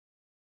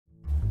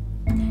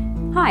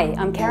Hi,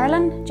 I'm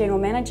Carolyn, General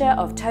Manager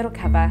of Total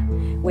Cover.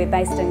 We're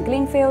based in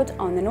Glenfield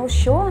on the North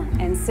Shore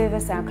and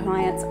service our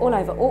clients all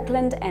over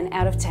Auckland and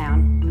out of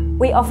town.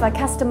 We offer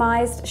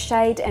customised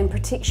shade and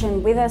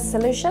protection weather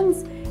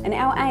solutions, and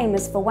our aim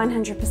is for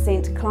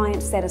 100%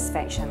 client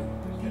satisfaction.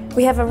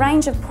 We have a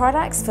range of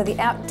products for the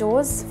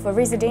outdoors, for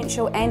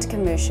residential and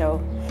commercial,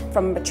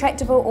 from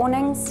retractable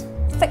awnings,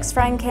 fixed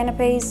frame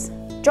canopies,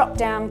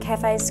 drop-down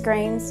cafe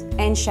screens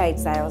and shade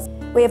sails.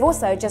 We have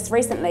also just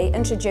recently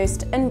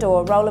introduced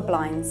indoor roller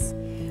blinds.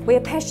 We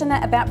are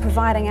passionate about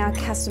providing our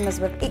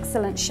customers with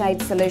excellent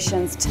shade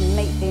solutions to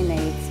meet their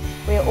needs.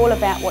 We are all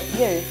about what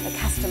you, the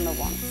customer,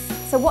 wants.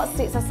 So what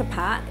sets us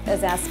apart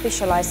is our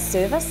specialised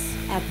service,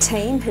 our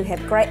team who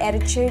have great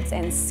attitudes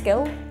and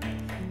skill.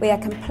 We are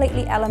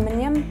completely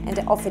aluminium and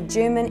offer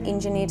German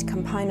engineered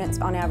components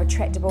on our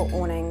retractable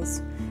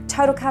awnings.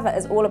 Total Cover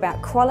is all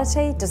about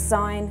quality,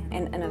 design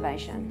and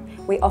innovation.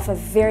 We offer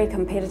very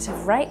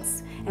competitive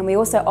rates, and we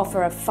also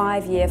offer a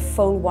 5-year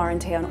full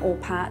warranty on all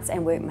parts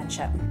and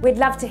workmanship. We'd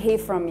love to hear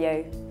from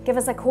you. Give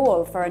us a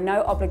call for a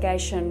no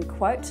obligation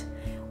quote,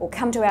 or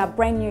come to our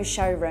brand new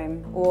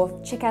showroom, or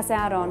check us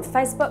out on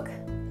Facebook,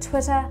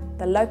 Twitter,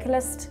 The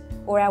Localist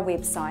or our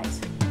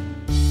website.